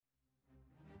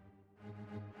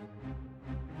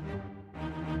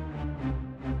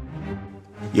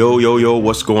Yo,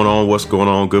 what's going on? What's going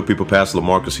on? Good people, Pastor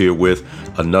LaMarcus here with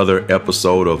another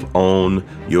episode of On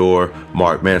Your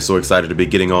Mark. Man, so excited to be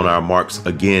getting on our marks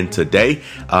again today.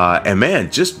 And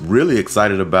man, just really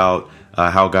excited about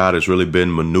how God has really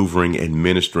been maneuvering and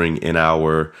ministering in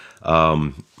our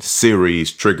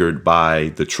series Triggered by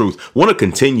the Truth. Want to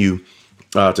continue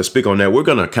to speak on that. We're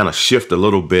going to kind of shift a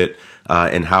little bit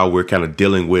and how we're kind of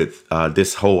dealing with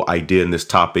this whole idea and this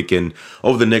topic. And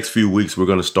over the next few weeks, we're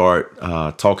going to start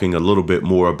talking a little bit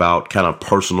more about kind of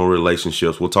personal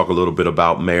relationships. We'll talk a little bit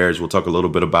about marriage. We'll talk a little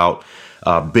bit about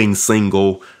being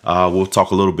single. We'll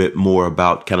talk a little bit more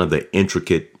about kind of the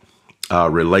intricate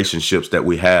relationships that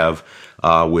we have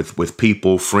with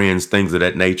people, friends, things of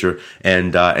that nature,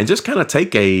 and just kind of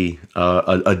take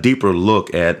a deeper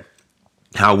look at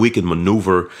how we can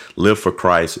maneuver, live for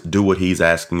Christ, do what he's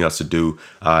asking us to do,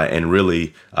 and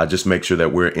really just make sure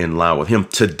that we're in line with him.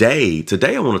 Today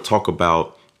I want to talk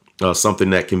about something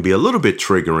that can be a little bit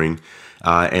triggering,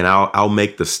 and I'll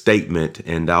make the statement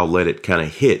and I'll let it kind of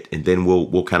hit, and then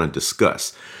we'll kind of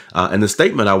discuss. And the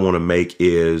statement I want to make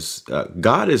is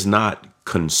God is not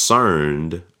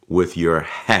concerned with your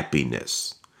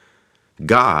happiness.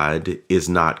 God is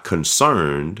not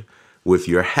concerned with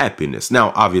your happiness.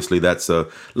 Now, obviously, that's a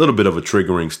little bit of a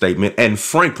triggering statement. And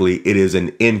frankly, it is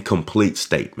an incomplete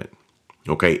statement.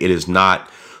 OK, it is not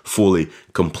fully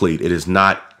complete. It is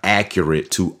not accurate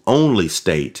to only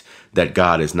state that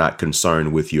God is not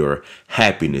concerned with your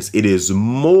happiness. It is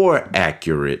more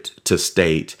accurate to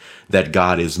state that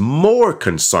God is more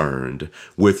concerned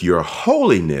with your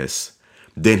holiness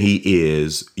than he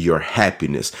is your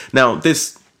happiness. Now,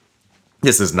 this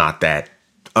is not that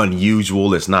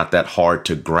unusual. It's not that hard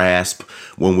to grasp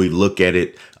when we look at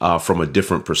it from a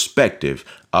different perspective,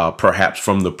 perhaps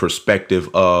from the perspective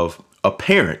of a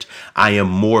parent. I am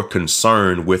more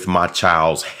concerned with my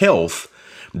child's health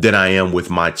than I am with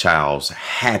my child's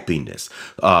happiness.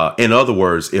 In other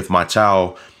words, if my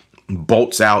child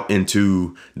bolts out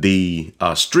into the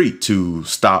street to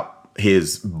stop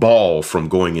his ball from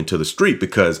going into the street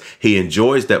because he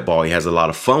enjoys that ball, he has a lot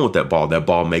of fun with that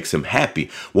ball makes him happy.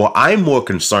 Well, I'm more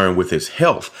concerned with his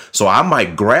health. So I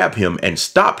might grab him and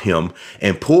stop him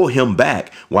and pull him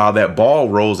back while that ball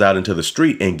rolls out into the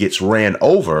street and gets ran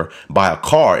over by a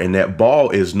car. And that ball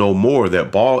is no more.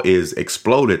 That ball is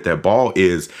exploded. That ball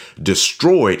is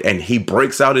destroyed. And he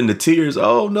breaks out into tears.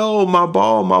 Oh no, my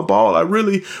ball. I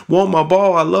really want my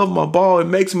ball. I love my ball. It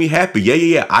makes me happy.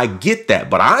 Yeah. I get that.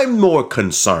 But I'm more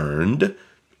concerned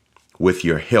with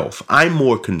your health. I'm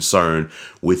more concerned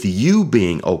with you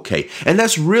being okay. And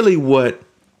that's really what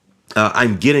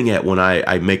I'm getting at when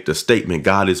I make the statement,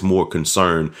 God is more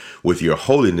concerned with your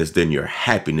holiness than your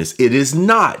happiness. It is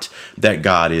not that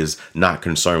God is not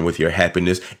concerned with your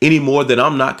happiness any more than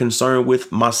I'm not concerned with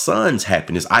my son's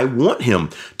happiness. I want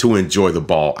him to enjoy the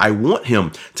ball. I want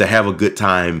him to have a good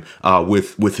time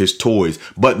with his toys,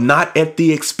 but not at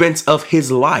the expense of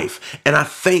his life. And I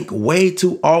think way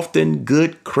too often,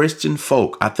 good Christian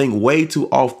folk, I think way too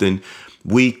often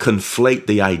we conflate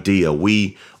the idea.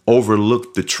 We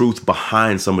overlook the truth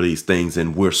behind some of these things.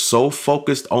 And we're so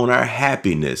focused on our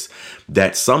happiness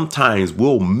that sometimes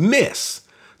we'll miss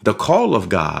the call of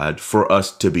God for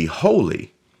us to be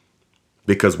holy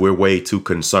because we're way too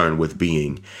concerned with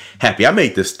being happy. I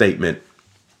made this statement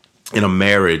in a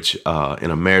marriage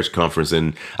conference,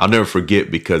 and I'll never forget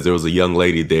because there was a young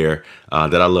lady there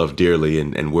that I love dearly,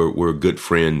 and we're good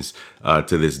friends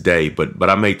to this day. But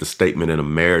I made the statement in a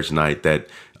marriage night that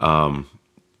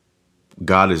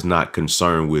God is not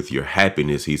concerned with your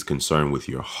happiness. He's concerned with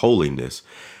your holiness.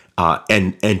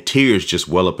 And tears just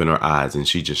well up in her eyes, and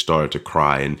she just started to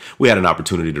cry. And we had an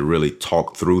opportunity to really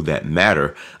talk through that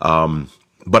matter.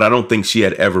 But I don't think she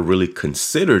had ever really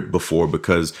considered before,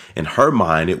 because in her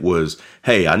mind, it was,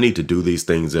 hey, I need to do these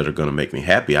things that are going to make me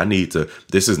happy.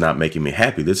 This is not making me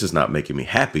happy. This is not making me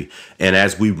happy. And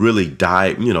as we really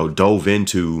dove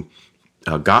into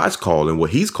God's call and what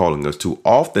he's calling us to,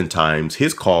 oftentimes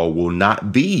his call will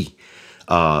not be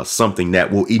something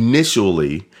that will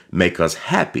initially make us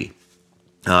happy.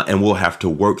 And we'll have to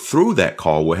work through that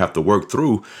call. We'll have to work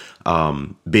through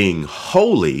being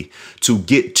holy to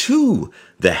get to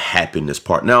the happiness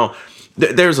part. Now,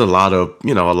 there's a lot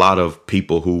of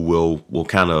people who will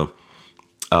kind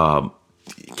of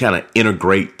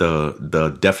integrate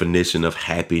the definition of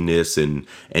happiness and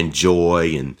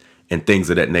joy and things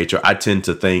of that nature. I tend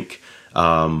to think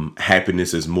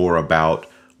happiness is more about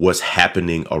what's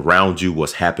happening around you,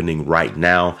 what's happening right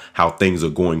now, how things are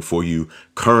going for you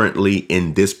currently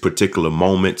in this particular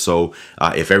moment. So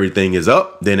if everything is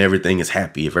up, then everything is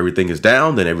happy. If everything is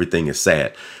down, then everything is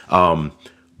sad.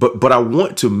 But I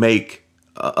want to make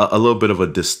a little bit of a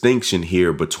distinction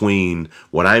here between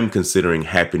what I'm considering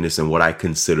happiness and what I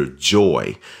consider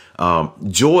joy.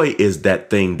 Joy is that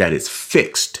thing that is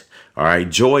fixed. All right.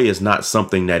 Joy is not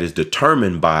something that is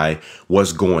determined by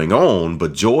what's going on,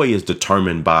 but joy is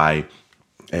determined by,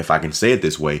 if I can say it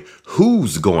this way,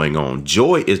 who's going on.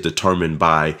 Joy is determined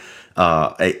by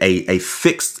a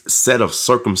fixed set of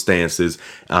circumstances,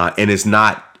 and it's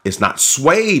not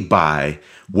swayed by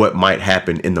what might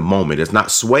happen in the moment. It's not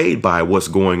swayed by what's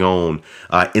going on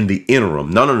in the interim.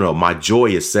 No. My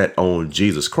joy is set on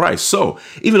Jesus Christ. So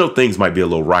even though things might be a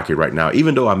little rocky right now,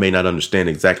 even though I may not understand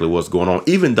exactly what's going on,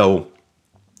 even though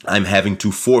I'm having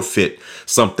to forfeit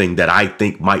something that I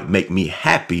think might make me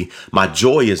happy, my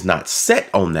joy is not set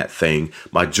on that thing.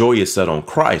 My joy is set on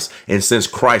Christ. And since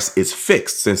Christ is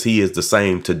fixed, since he is the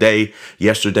same today,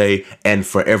 yesterday, and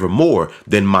forevermore,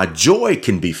 then my joy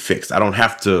can be fixed. I don't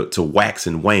have to wax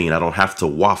and wane. I don't have to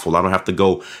waffle. I don't have to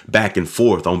go back and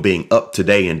forth on being up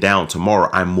today and down tomorrow.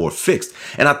 I'm more fixed.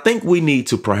 And I think we need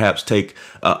to perhaps take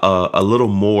a little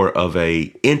more of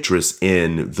a interest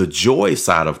in the joy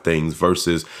side of things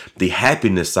versus the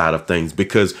happiness side of things,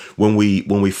 because when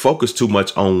we focus too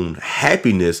much on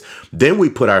happiness, then we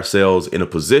put ourselves in a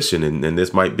position, and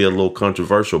this might be a little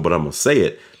controversial, but I'm gonna say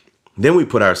it. Then we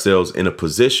put ourselves in a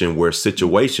position where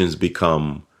situations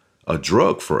become a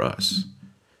drug for us.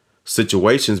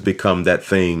 Situations become that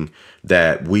thing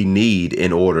that we need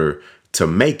in order to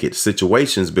make it.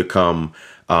 Situations become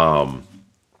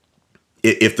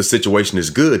if the situation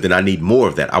is good, then I need more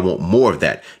of that. I want more of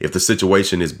that. If the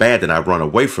situation is bad, then I run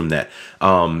away from that.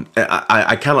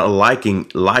 I kind of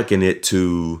liken it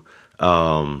to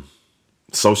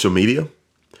social media,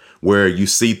 where you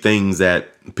see things that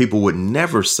people would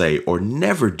never say or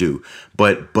never do,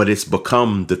 but it's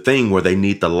become the thing where they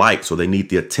need the likes or they need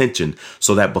the attention.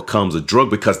 So that becomes a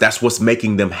drug because that's what's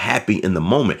making them happy in the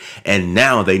moment. And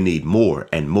now they need more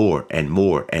and more and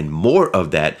more and more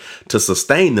of that to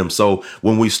sustain them. So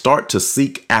when we start to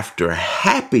seek after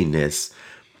happiness,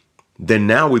 then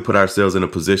now we put ourselves in a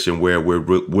position where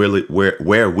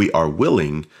where we are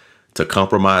willing to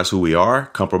compromise who we are,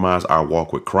 compromise our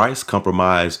walk with Christ,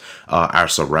 compromise our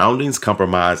surroundings,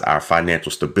 compromise our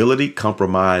financial stability,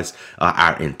 compromise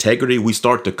our integrity. We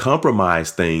start to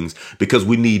compromise things because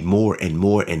we need more and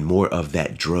more and more of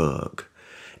that drug.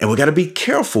 And we got to be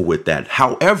careful with that.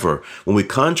 However, when we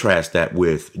contrast that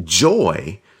with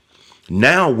joy,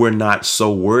 now we're not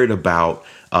so worried about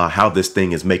how this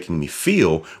thing is making me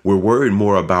feel. We're worried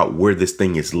more about where this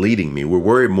thing is leading me. We're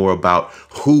worried more about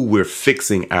who we're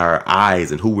fixing our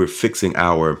eyes and who we're fixing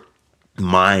our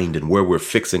mind and where we're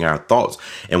fixing our thoughts.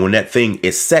 And when that thing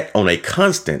is set on a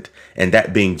constant, and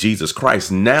that being Jesus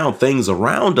Christ, now things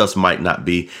around us might not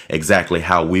be exactly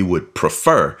how we would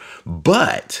prefer,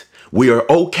 but we are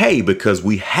okay because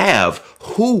we have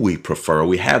who we prefer.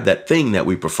 We have that thing that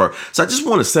we prefer. So I just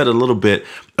want to set a little bit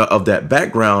of that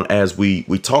background as we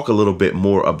talk a little bit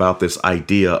more about this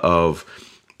idea of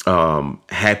God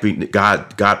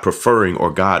preferring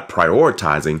or God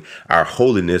prioritizing our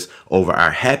holiness over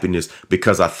our happiness,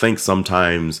 because I think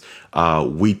sometimes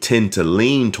we tend to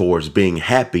lean towards being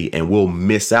happy and we'll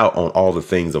miss out on all the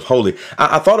things of holy.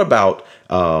 I thought about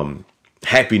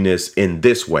happiness in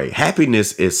this way.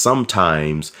 Happiness is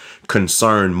sometimes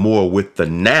concerned more with the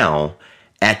now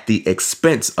at the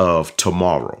expense of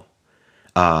tomorrow.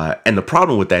 And the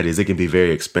problem with that is it can be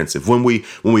very expensive. When we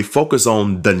focus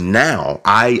on the now,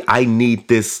 I need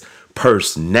this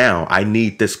purse now. I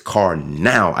need this car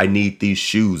now. I need these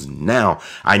shoes now.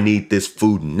 I need this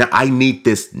food now. I need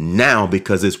this now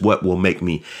because it's what will make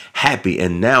me happy.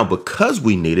 And now, because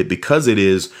we need it, because it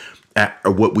is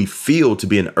what we feel to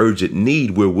be an urgent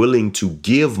need, we're willing to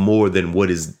give more than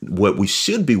what we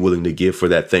should be willing to give for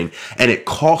that thing. And it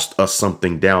costs us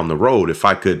something down the road. If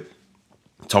I could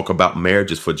talk about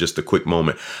marriages for just a quick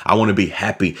moment. I want to be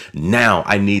happy now.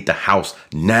 I need the house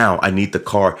now. I need the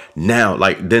car now.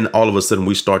 Like, then all of a sudden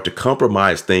we start to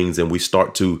compromise things and we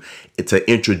start to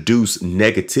introduce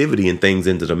negativity and things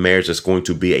into the marriage that's going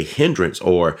to be a hindrance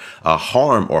or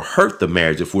harm or hurt the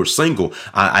marriage. If we're single,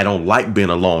 I don't like being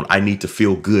alone. I need to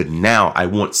feel good now. I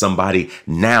want somebody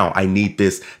now. I need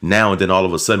this now. And then all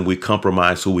of a sudden we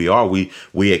compromise who we are.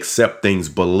 We accept things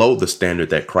below the standard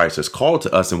that Christ has called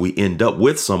to us, and we end up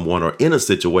with someone or in a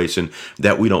situation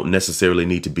that we don't necessarily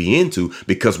need to be into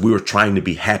because we were trying to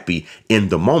be happy in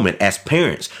the moment. As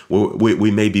parents, we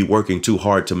may be working too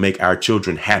hard to make our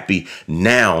children happy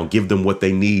now, give them what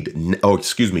they need,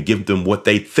 give them what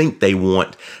they think they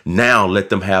want now. Let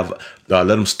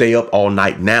them stay up all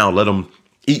night now. Let them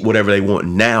eat whatever they want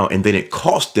now. And then it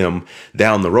costs them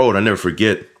down the road. I never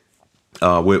forget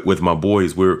with my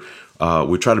boys, we're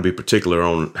we try to be particular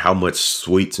on how much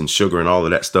sweets and sugar and all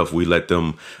of that stuff we let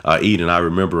them eat. And I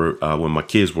remember when my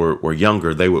kids were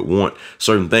younger, they would want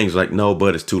certain things like, no,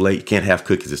 but it's too late. You can't have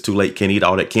cookies. It's too late. You can't eat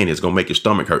all that candy. It's going to make your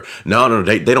stomach hurt. No,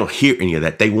 they don't hear any of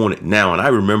that. They want it now. And I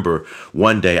remember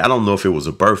one day, I don't know if it was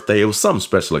a birthday, it was some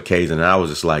special occasion. And I was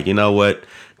just like, you know what?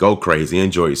 Go crazy,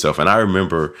 enjoy yourself. And I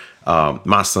remember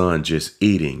my son just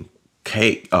eating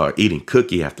eating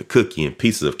cookie after cookie and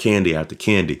pieces of candy after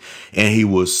candy. And he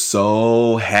was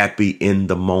so happy in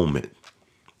the moment.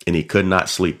 And he could not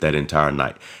sleep that entire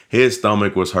night. His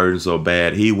stomach was hurting so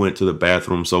bad. He went to the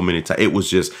bathroom so many times. It was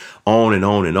just on and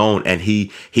on and on. And he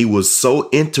was so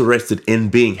interested in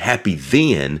being happy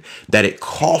then that it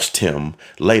cost him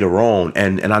later on.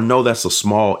 And I know that's a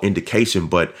small indication,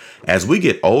 but as we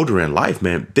get older in life,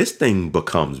 man, this thing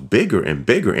becomes bigger and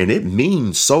bigger, and it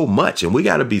means so much. And we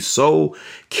got to be so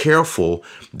careful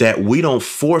that we don't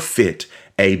forfeit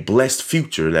a blessed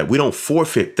future, that we don't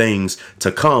forfeit things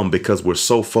to come because we're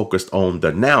so focused on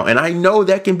the now. And I know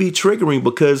that can be triggering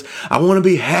because I want to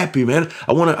be happy, man.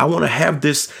 I want to have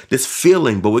this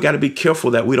feeling, but we got to be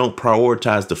careful that we don't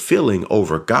prioritize the feeling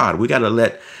over God. We got to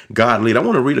let God lead. I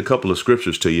want to read a couple of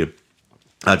scriptures to you.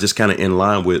 Just kind of in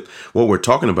line with what we're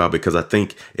talking about, because I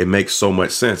think it makes so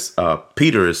much sense.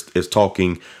 Peter is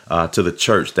talking to the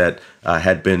church that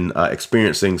had been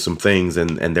experiencing some things,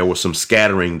 and there was some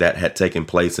scattering that had taken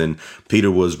place. And Peter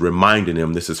was reminding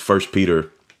them, this is 1 Peter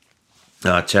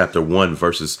chapter 1,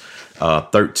 verses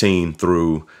 13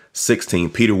 through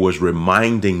 16. Peter was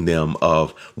reminding them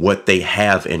of what they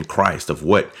have in Christ, of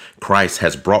what Christ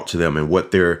has brought to them, and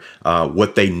what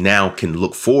they now can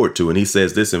look forward to. And he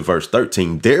says this in verse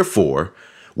 13, therefore,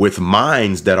 with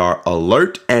minds that are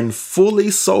alert and fully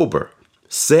sober,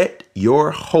 set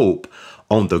your hope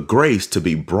on the grace to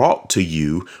be brought to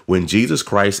you when Jesus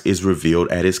Christ is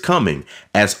revealed at his coming.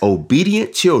 As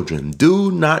obedient children,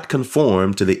 do not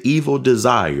conform to the evil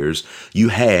desires you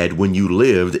had when you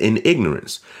lived in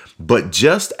ignorance. But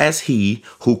just as he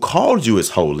who called you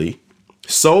is holy,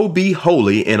 so be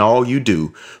holy in all you do,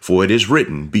 for it is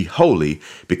written, be holy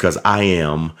because I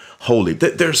am holy.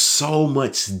 There's so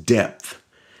much depth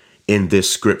in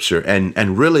this scripture.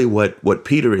 And really what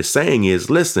Peter is saying is,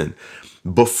 listen,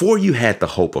 before you had the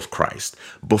hope of Christ,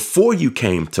 before you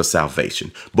came to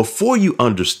salvation, before you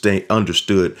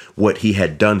understood what he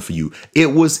had done for you, it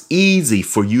was easy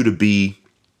for you to be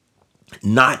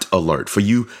not alert, for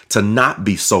you to not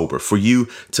be sober, for you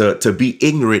to be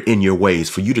ignorant in your ways,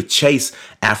 for you to chase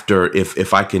after,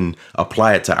 if I can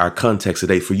apply it to our context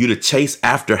today, for you to chase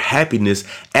after happiness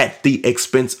at the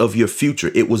expense of your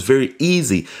future. It was very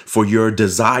easy for your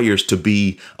desires to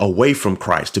be away from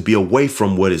Christ, to be away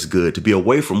from what is good, to be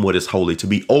away from what is holy, to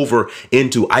be over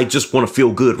into, I just want to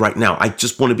feel good right now. I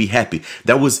just want to be happy.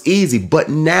 That was easy. But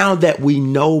now that we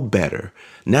know better,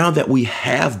 now that we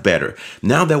have better,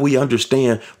 now that we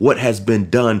understand what has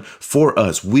been done for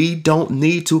us, we don't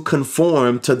need to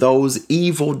conform to those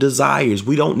evil desires.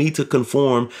 We don't need to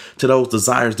conform to those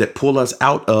desires that pull us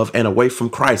out of and away from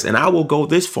Christ. And I will go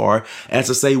this far as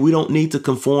to say we don't need to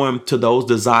conform to those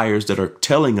desires that are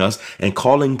telling us and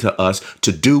calling to us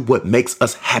to do what makes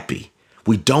us happy.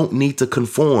 We don't need to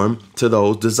conform to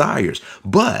those desires.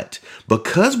 But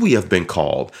because we have been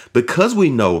called, because we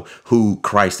know who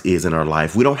Christ is in our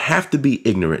life, we don't have to be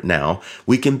ignorant now.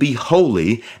 We can be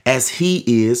holy as he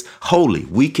is holy.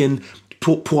 We can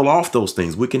pull off those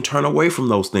things. We can turn away from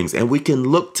those things, and we can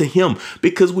look to him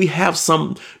because we have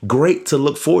some great to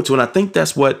look forward to. And I think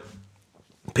that's what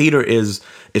Peter is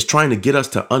trying to get us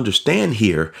to understand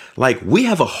here. Like, we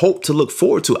have a hope to look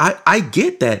forward to. I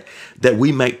get that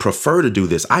we might prefer to do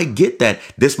this. I get that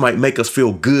this might make us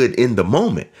feel good in the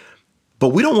moment, but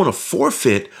we don't want to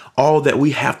forfeit all that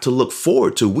we have to look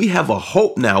forward to. We have a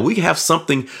hope now. We have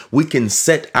something we can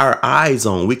set our eyes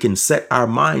on. We can set our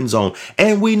minds on.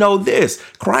 And we know this,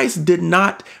 God did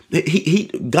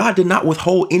not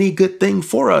withhold any good thing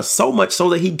for us, so much so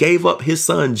that he gave up his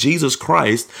son, Jesus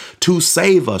Christ, to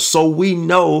save us. So we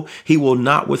know he will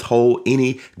not withhold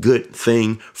any good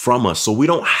thing from us. So we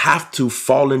don't have to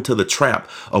fall into the trap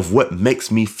of what makes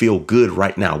me feel good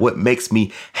right now, what makes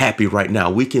me happy right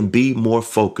now. We can be more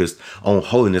focused on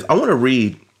holiness. I want to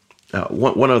read I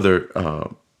want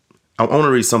to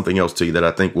read something else to you that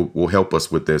I think will help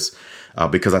us with this,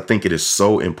 because I think it is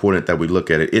so important that we look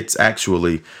at it. It's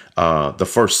actually the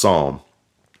first Psalm.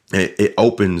 It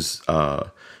opens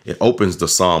the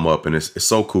Psalm up, and it's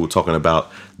so cool, talking about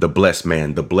the blessed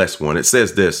man, the blessed one. It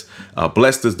says this: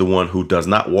 blessed is the one who does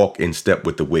not walk in step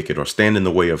with the wicked, or stand in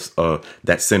the way of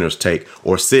that sinners take,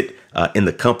 or sit in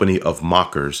the company of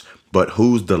mockers. but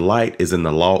whose delight is in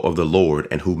the law of the Lord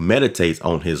and who meditates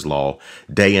on his law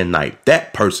day and night.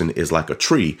 That person is like a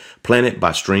tree planted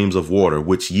by streams of water,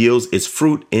 which yields its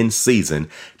fruit in season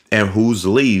and whose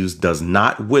leaves does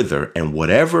not wither, and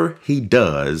whatever he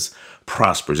does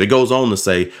prospers. It goes on to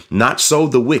say, not so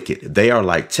the wicked. They are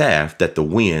like chaff that the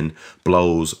wind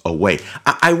blows away.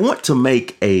 I want to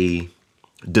make a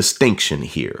distinction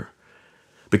here,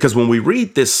 because when we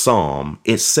read this psalm,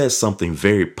 it says something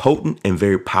very potent and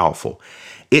very powerful.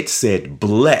 It said,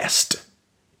 blessed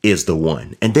is the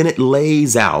one. And then it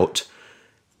lays out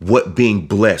what being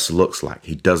blessed looks like.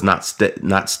 He does not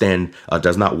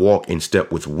does not walk in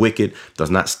step with wicked, does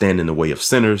not stand in the way of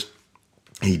sinners.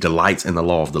 He delights in the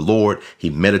law of the Lord. He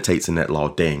meditates in that law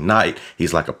day and night.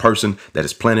 He's like a person that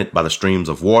is planted by the streams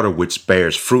of water, which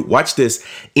bears fruit. Watch this,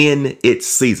 in its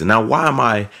season. Now, why am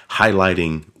I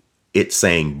highlighting it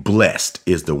saying blessed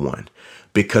is the one?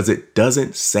 Because it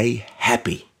doesn't say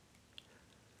happy.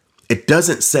 It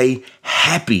doesn't say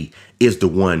happy is the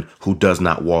one who does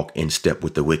not walk in step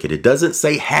with the wicked. It doesn't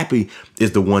say happy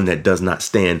is the one that does not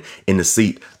stand in the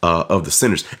seat of the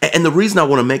sinners. And the reason I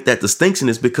want to make that distinction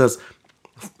is because,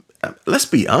 let's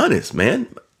be honest,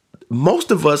 man. Most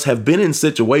of us have been in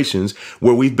situations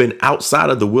where we've been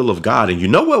outside of the will of God. And you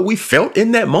know what we felt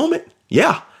in that moment?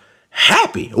 Yeah.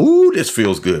 Happy. Ooh, this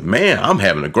feels good. Man, I'm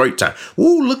having a great time.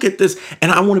 Ooh, look at this.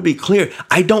 And I want to be clear.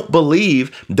 I don't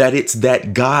believe that it's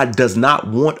that God does not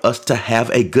want us to have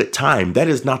a good time. That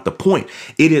is not the point.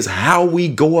 It is how we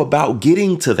go about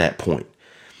getting to that point.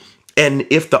 And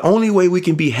if the only way we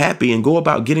can be happy and go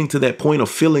about getting to that point of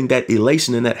feeling that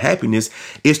elation and that happiness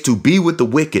is to be with the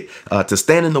wicked, to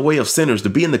stand in the way of sinners, to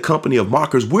be in the company of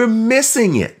mockers, we're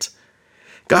missing it.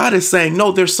 God is saying,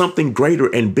 no, there's something greater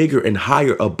and bigger and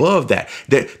higher above that.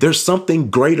 There's something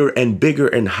greater and bigger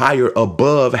and higher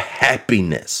above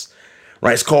happiness,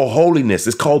 right? It's called holiness.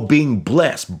 It's called being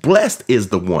blessed. Blessed is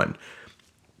the one.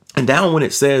 And down when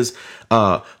it says,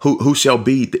 who shall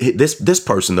be this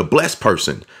person, the blessed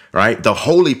person, right? The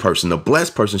holy person, the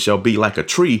blessed person shall be like a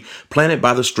tree planted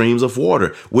by the streams of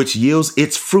water, which yields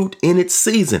its fruit in its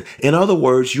season. In other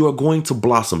words, you are going to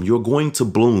blossom. You're going to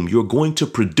bloom. You're going to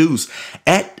produce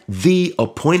at the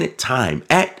appointed time,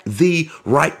 at the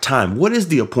right time. What is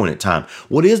the appointed time?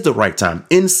 What is the right time?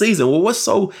 In season. Well, what's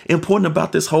so important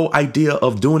about this whole idea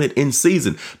of doing it in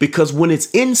season? Because when it's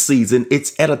in season,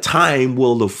 it's at a time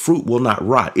where the fruit will not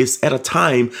rot. It's at a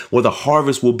time where the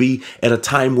harvest will be at a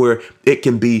time where it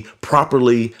can be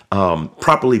properly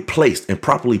placed and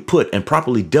properly put and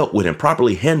properly dealt with and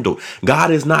properly handled. God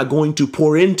is not going to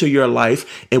pour into your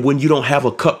life and when you don't have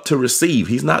a cup to receive.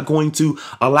 He's not going to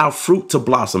allow fruit to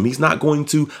blossom. He's not going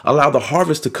to allow the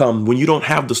harvest to come when you don't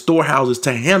have the storehouses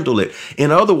to handle it.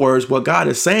 In other words, what God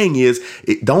is saying is,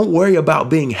 don't worry about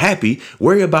being happy.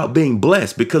 Worry about being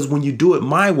blessed, because when you do it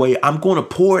my way, I'm going to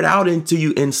pour it out into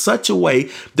you in such a way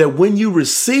that when you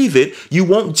receive it, you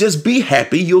won't just be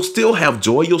happy. You'll still have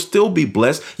joy. You'll still be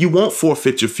blessed. You won't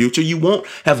forfeit your future. You won't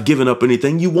have given up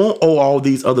anything. You won't owe all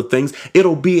these other things.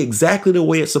 It'll be exactly the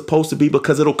way it's supposed to be,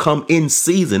 because it'll come in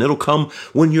season. It'll come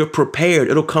when you're prepared.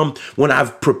 It'll come when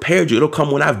I've prepared you. It'll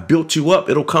come when I've built you up.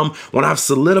 It'll come when I've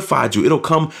solidified you. It'll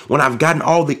come when I've gotten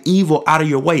all the evil out of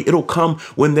your way. It'll come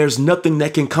when there's nothing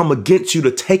that can come against you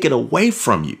to take it away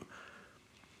from you.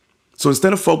 So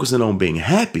instead of focusing on being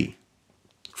happy,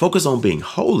 focus on being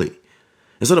holy.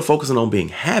 Instead of focusing on being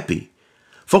happy,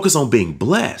 focus on being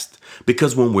blessed.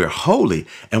 Because when we're holy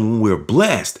and when we're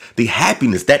blessed, the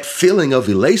happiness, that feeling of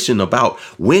elation about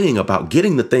winning, about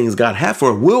getting the things God has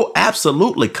for us will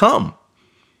absolutely come.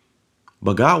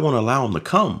 But God won't allow them to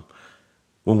come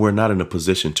when we're not in a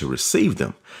position to receive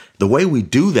them. The way we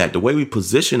do that, the way we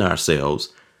position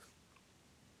ourselves,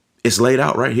 is laid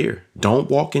out right here. Don't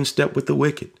walk in step with the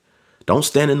wicked. Don't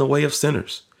stand in the way of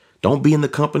sinners. Don't be in the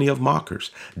company of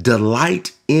mockers.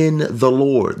 Delight in the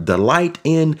Lord. Delight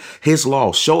in his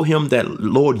law. Show him that,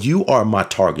 Lord, you are my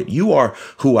target. You are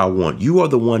who I want. You are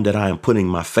the one that I am putting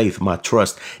my faith, my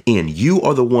trust in. You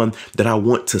are the one that I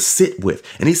want to sit with.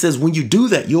 And he says, when you do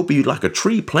that, you'll be like a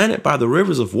tree planted by the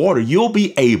rivers of water. You'll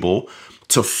be able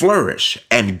to flourish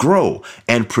and grow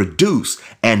and produce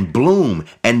and bloom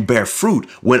and bear fruit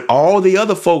when all the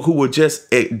other folk who were just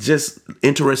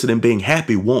interested in being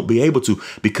happy won't be able to,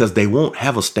 because they won't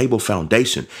have a stable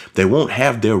foundation. They won't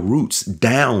have their roots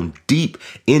down deep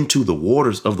into the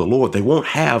waters of the Lord. They won't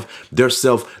have their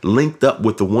self linked up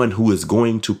with the one who is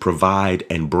going to provide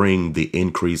and bring the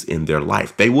increase in their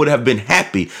life. They would have been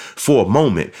happy for a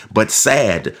moment, but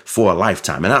sad for a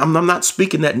lifetime. And I'm not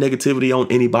speaking that negativity on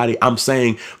anybody. I'm saying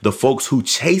saying the folks who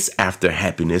chase after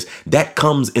happiness, that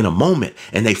comes in a moment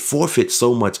and they forfeit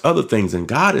so much other things. And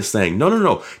God is saying,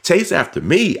 no, chase after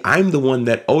me. I'm the one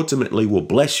that ultimately will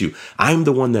bless you. I'm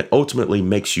the one that ultimately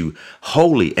makes you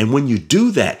holy. And when you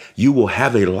do that, you will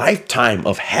have a lifetime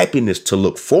of happiness to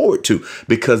look forward to,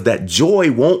 because that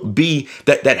joy won't be,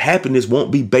 that happiness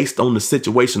won't be based on the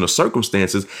situation or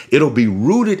circumstances. It'll be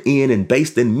rooted in and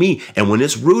based in me. And when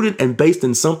it's rooted and based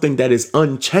in something that is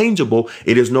unchangeable,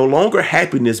 it is no longer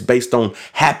happiness based on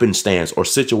happenstance or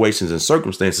situations and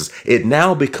circumstances. It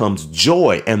now becomes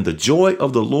joy, and the joy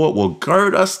of the Lord will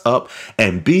gird us up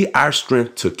and be our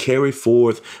strength to carry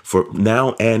forth for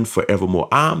now and forevermore.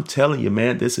 I'm telling you,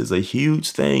 man, this is a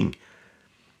huge thing.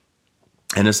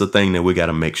 And it's a thing that we got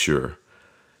to make sure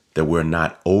that we're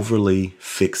not overly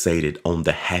fixated on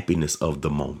the happiness of the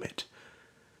moment.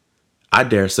 I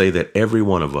dare say that every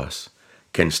one of us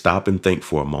can stop and think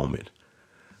for a moment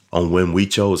on when we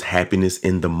chose happiness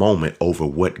in the moment over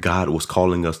what God was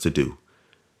calling us to do.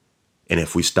 And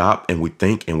if we stop and we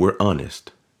think and we're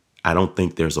honest, I don't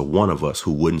think there's a one of us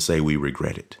who wouldn't say we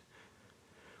regret it.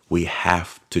 We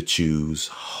have to choose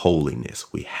holiness.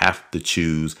 We have to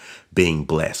choose being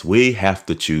blessed. We have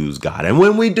to choose God. And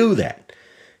when we do that,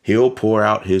 He'll pour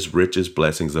out His richest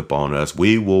blessings upon us.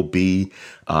 We will be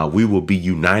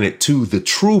united to the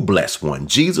true blessed one,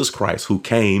 Jesus Christ, who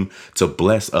came to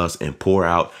bless us and pour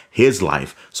out His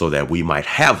life so that we might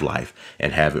have life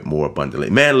and have it more abundantly.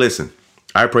 Man, listen,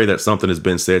 I pray that something has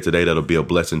been said today that'll be a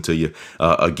blessing to you.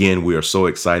 Again, we are so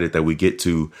excited that we get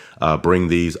to bring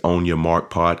these On Your Mark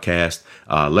podcast.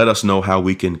 Let us know how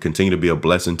we can continue to be a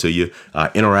blessing to you.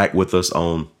 Interact with us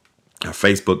on our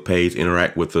Facebook page,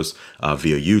 interact with us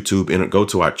via YouTube, go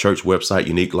to our church website,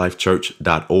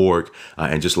 uniquelifechurch.org,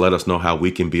 and just let us know how we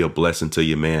can be a blessing to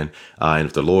you, man. And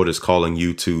if the Lord is calling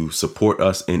you to support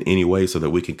us in any way so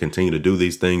that we can continue to do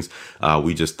these things,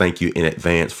 we just thank you in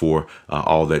advance for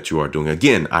all that you are doing.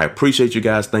 Again, I appreciate you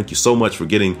guys. Thank you so much for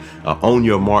getting on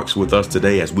your marks with us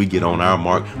today as we get on our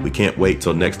mark. We can't wait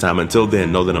till next time. Until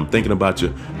then, know that I'm thinking about you,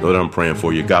 know that I'm praying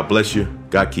for you. God bless you,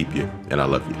 God keep you, and I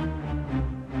love you.